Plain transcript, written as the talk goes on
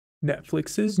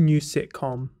Netflix's new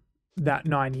sitcom, That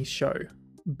 90s Show,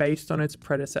 based on its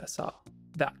predecessor,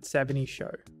 That 70s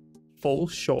Show,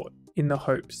 falls short in the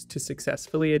hopes to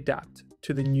successfully adapt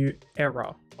to the new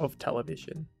era of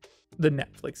television, the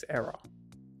Netflix era.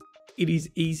 It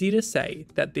is easy to say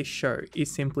that this show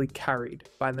is simply carried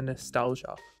by the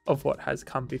nostalgia of what has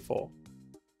come before,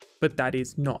 but that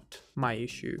is not my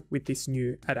issue with this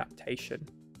new adaptation.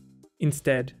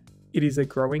 Instead, it is a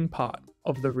growing part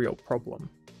of the real problem.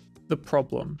 The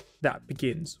problem that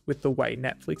begins with the way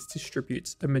Netflix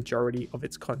distributes a majority of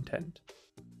its content,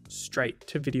 straight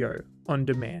to video on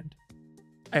demand.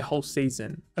 A whole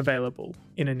season available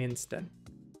in an instant.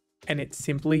 And it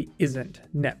simply isn't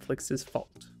Netflix's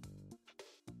fault.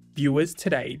 Viewers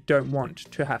today don't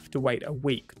want to have to wait a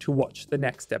week to watch the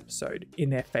next episode in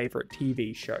their favourite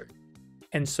TV show.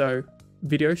 And so,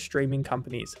 video streaming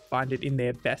companies find it in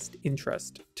their best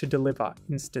interest to deliver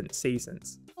instant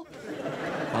seasons.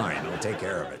 Fine, I'll take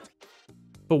care of it.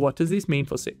 But what does this mean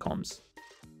for sitcoms?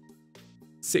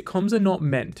 Sitcoms are not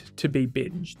meant to be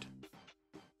binged.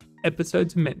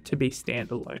 Episodes are meant to be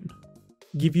standalone.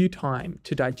 Give you time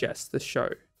to digest the show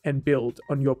and build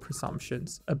on your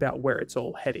presumptions about where it's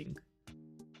all heading.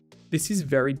 This is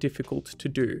very difficult to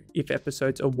do if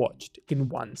episodes are watched in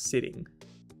one sitting.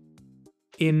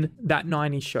 In That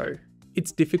 90s Show,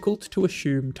 it's difficult to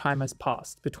assume time has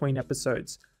passed between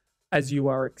episodes as you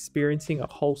are experiencing a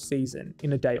whole season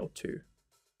in a day or two.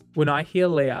 When I hear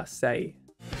Leah say,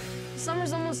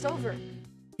 "Summer's almost over,"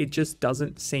 it just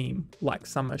doesn't seem like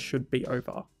summer should be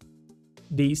over.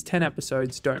 These 10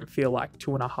 episodes don't feel like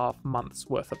 2.5 months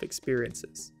worth of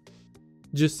experiences.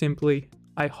 Just simply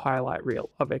a highlight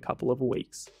reel of a couple of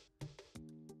weeks.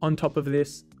 On top of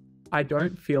this, I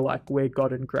don't feel like we've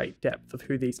gotten great depth of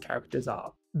who these characters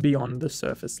are beyond the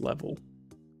surface level.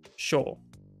 Sure,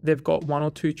 they've got one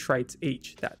or two traits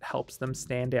each that helps them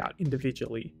stand out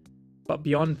individually, but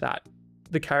beyond that,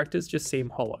 the characters just seem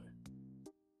hollow.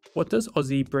 What does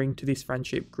Ozzy bring to this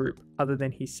friendship group other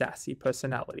than his sassy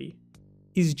personality?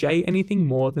 Is Jay anything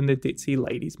more than the ditzy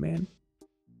ladies' man?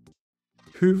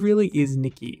 Who really is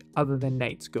Nikki other than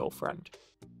Nate's girlfriend?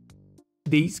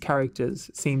 These characters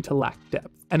seem to lack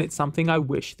depth, and it's something I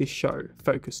wish this show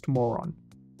focused more on.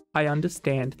 I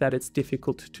understand that it's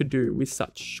difficult to do with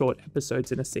such short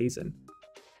episodes in a season,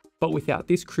 but without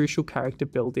this crucial character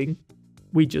building,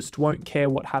 we just won't care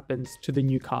what happens to the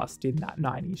new cast in That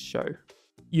 90s Show.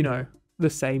 You know, the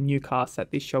same new cast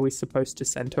that this show is supposed to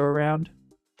centre around.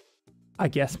 I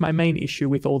guess my main issue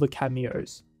with all the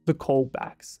cameos, the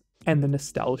callbacks, and the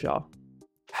nostalgia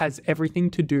has everything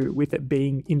to do with it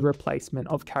being in replacement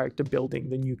of character building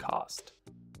the new cast.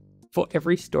 For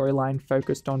every storyline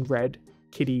focused on Red,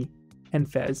 Kitty,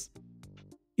 and Fez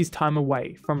is time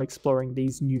away from exploring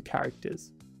these new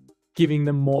characters, giving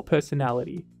them more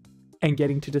personality, and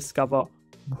getting to discover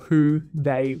who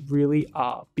they really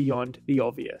are beyond the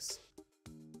obvious.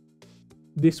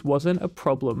 This wasn't a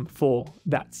problem for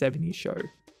That 70s Show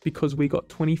because we got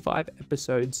 25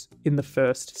 episodes in the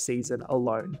first season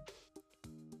alone.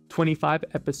 25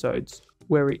 episodes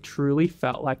where it truly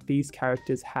felt like these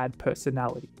characters had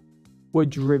personality, were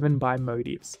driven by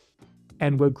motives,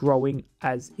 and were growing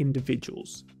as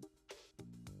individuals.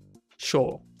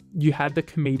 Sure, you had the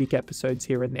comedic episodes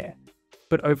here and there,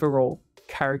 but overall,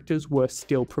 characters were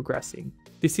still progressing.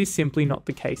 This is simply not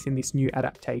the case in this new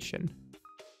adaptation.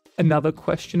 Another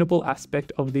questionable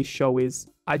aspect of this show is,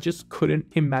 I just couldn't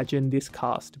imagine this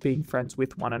cast being friends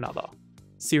with one another.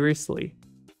 Seriously,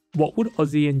 what would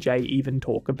Ozzy and Jay even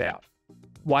talk about?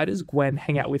 Why does Gwen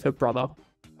hang out with her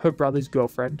brother's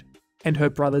girlfriend, and her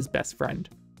brother's best friend,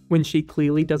 when she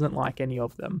clearly doesn't like any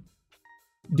of them?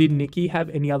 Did Nikki have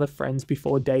any other friends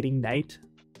before dating Nate?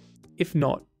 If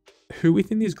not, who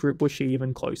within this group was she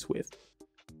even close with?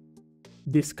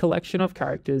 This collection of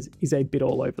characters is a bit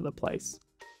all over the place.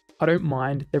 I don't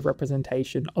mind the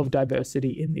representation of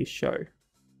diversity in this show.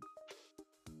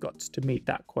 Got to meet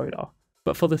that quota.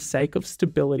 But for the sake of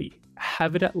stability,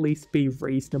 have it at least be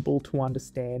reasonable to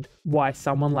understand why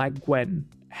someone like Gwen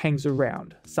hangs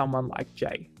around someone like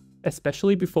Jay,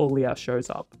 especially before Leah shows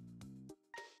up.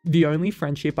 The only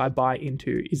friendship I buy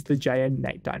into is the Jay and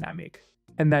Nate dynamic,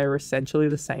 and they are essentially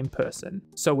the same person,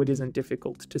 so it isn't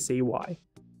difficult to see why.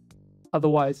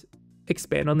 Otherwise,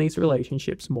 expand on these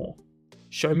relationships more.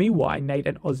 Show me why Nate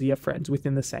and Ozzy are friends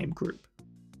within the same group.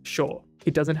 Sure,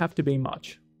 it doesn't have to be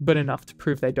much, but enough to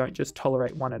prove they don't just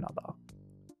tolerate one another.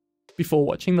 Before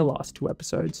watching the last 2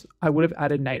 episodes, I would have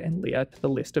added Nate and Leah to the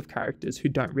list of characters who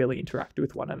don't really interact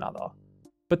with one another,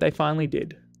 but they finally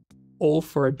did, all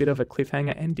for a bit of a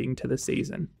cliffhanger ending to the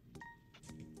season.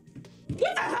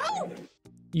 What the hell?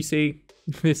 You see,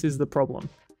 this is the problem.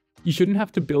 You shouldn't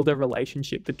have to build a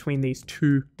relationship between these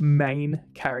two main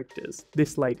characters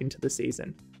this late into the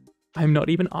season. I'm not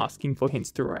even asking for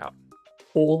hints throughout.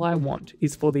 All I want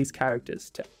is for these characters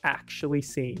to actually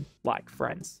seem like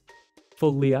friends. For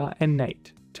Leah and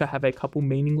Nate to have a couple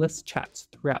meaningless chats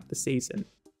throughout the season,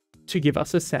 to give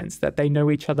us a sense that they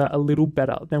know each other a little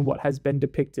better than what has been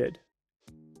depicted.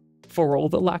 For all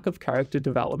the lack of character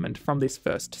development from this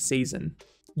first season,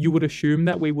 you would assume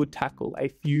that we would tackle a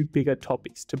few bigger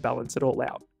topics to balance it all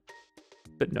out.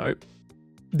 But nope,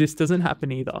 this doesn't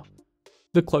happen either.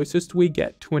 The closest we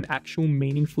get to an actual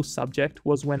meaningful subject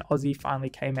was when Ozzy finally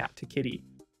came out to Kitty.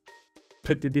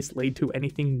 But did this lead to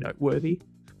anything noteworthy?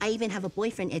 I even have a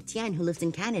boyfriend, Etienne, who lives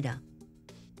in Canada.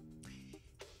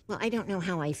 Well, I don't know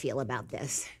how I feel about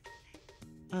this.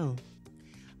 Oh.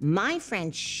 My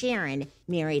friend Sharon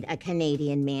married a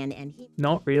Canadian man and he...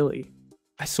 Not really.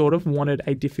 I sort of wanted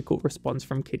a difficult response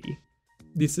from Kitty.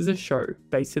 This is a show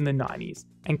based in the 90s,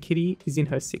 and Kitty is in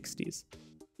her 60s.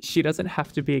 She doesn't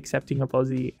have to be accepting of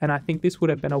Ozzy, and I think this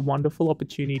would have been a wonderful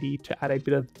opportunity to add a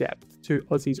bit of depth to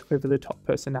Ozzy's over-the-top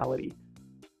personality.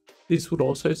 This would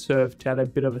also serve to add a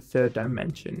bit of a third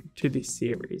dimension to this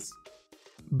series.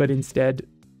 But instead,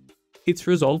 it's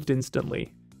resolved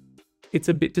instantly. It's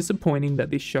a bit disappointing that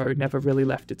this show never really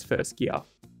left its first gear.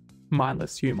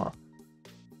 Mindless humour.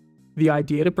 The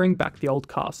idea to bring back the old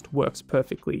cast works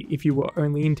perfectly if you were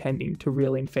only intending to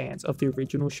reel in fans of the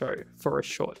original show for a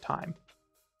short time.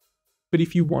 But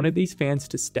if you wanted these fans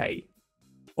to stay,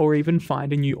 or even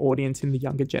find a new audience in the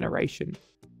younger generation,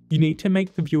 you need to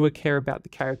make the viewer care about the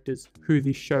characters who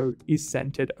this show is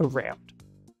centered around.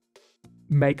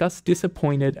 Make us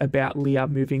disappointed about Leah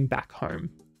moving back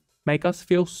home. Make us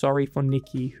feel sorry for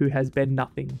Nikki, who has been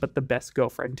nothing but the best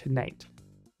girlfriend to Nate.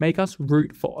 Make us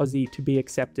root for Ozzy to be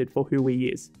accepted for who he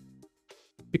is.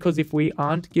 Because if we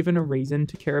aren't given a reason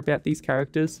to care about these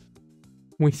characters,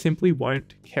 we simply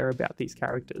won't care about these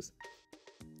characters.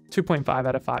 2.5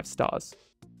 out of 5 stars.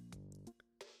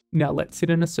 Now let's sit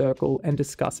in a circle and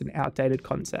discuss an outdated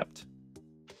concept.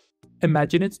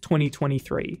 Imagine it's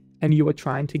 2023 and you are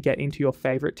trying to get into your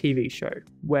favourite TV show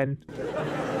when...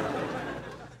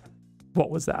 What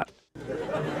was that?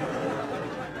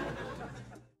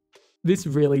 This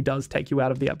really does take you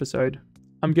out of the episode.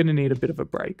 I'm gonna need a bit of a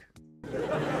break.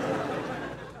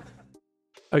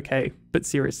 Okay, but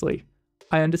seriously,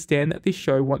 I understand that this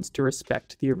show wants to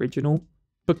respect the original,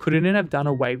 but couldn't it have done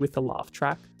away with the laugh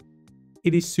track?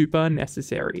 It is super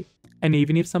unnecessary, and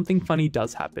even if something funny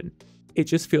does happen, it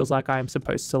just feels like I am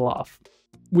supposed to laugh,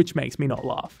 which makes me not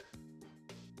laugh.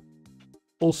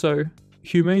 Also,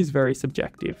 humour is very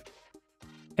subjective.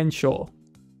 And sure,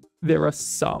 there are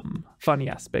some funny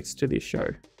aspects to this show,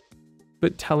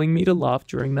 but telling me to laugh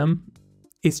during them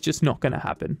is just not going to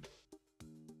happen.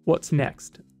 What's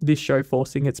next? This show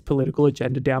forcing its political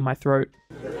agenda down my throat?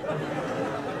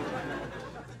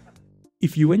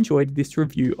 If you enjoyed this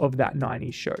review of That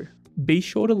 90s Show, be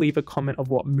sure to leave a comment of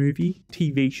what movie,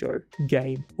 TV show,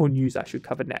 game, or news I should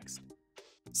cover next.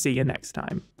 See you next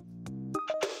time.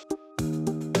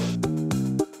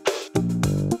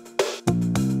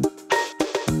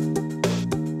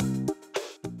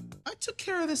 I took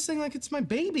care of this thing like it's my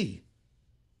baby.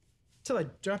 Till I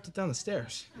dropped it down the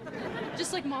stairs.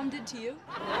 Just like Mom did to you.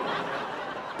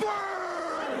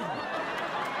 Burn!